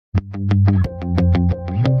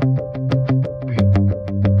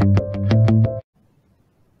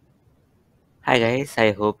Hi guys,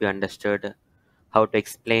 I hope you understood how to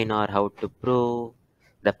explain or how to prove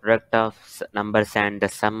the product of numbers and the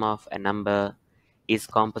sum of a number is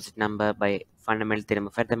composite number by fundamental theorem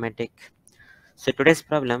of arithmetic. So today's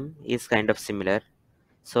problem is kind of similar.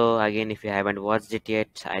 So again, if you haven't watched it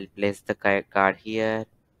yet, I'll place the card here,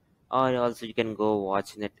 or also you can go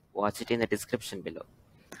watch it in the description below.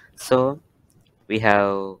 So we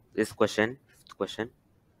have this question, fifth question.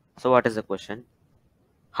 So what is the question?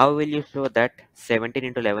 How will you show that 17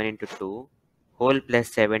 into 11 into 2 whole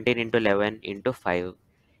plus 17 into 11 into 5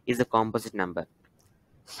 is a composite number?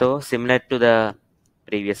 So similar to the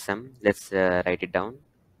previous sum, let's write it down.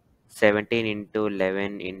 17 into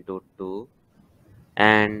 11 into 2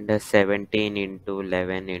 and 17 into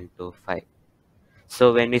 11 into 5.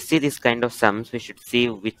 So when we see this kind of sums, we should see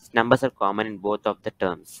which numbers are common in both of the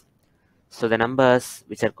terms. So the numbers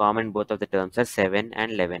which are common in both of the terms are 7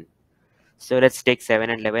 and 11. So let's take 7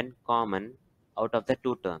 and 11 common out of the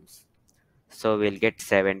two terms. So we'll get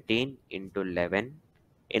 17 into 11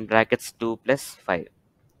 in brackets 2 plus 5.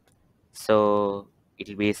 So it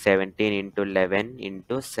will be 17 into 11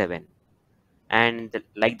 into 7. And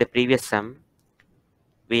like the previous sum,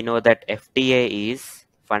 we know that FTA is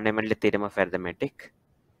fundamental theorem of arithmetic.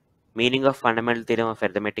 Meaning of fundamental theorem of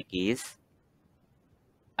arithmetic is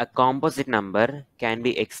a composite number can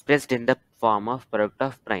be expressed in the form of product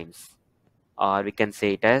of primes. Or we can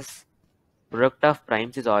say it as product of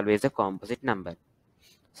primes is always a composite number.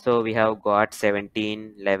 So we have got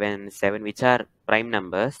 17, 11, 7 which are prime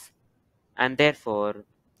numbers, and therefore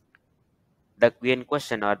the given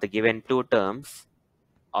question or the given two terms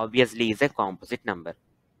obviously is a composite number.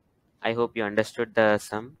 I hope you understood the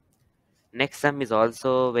sum. Next sum is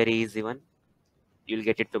also very easy one. You'll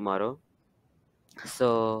get it tomorrow.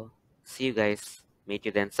 So see you guys. Meet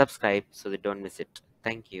you then. Subscribe so that you don't miss it.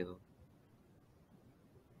 Thank you.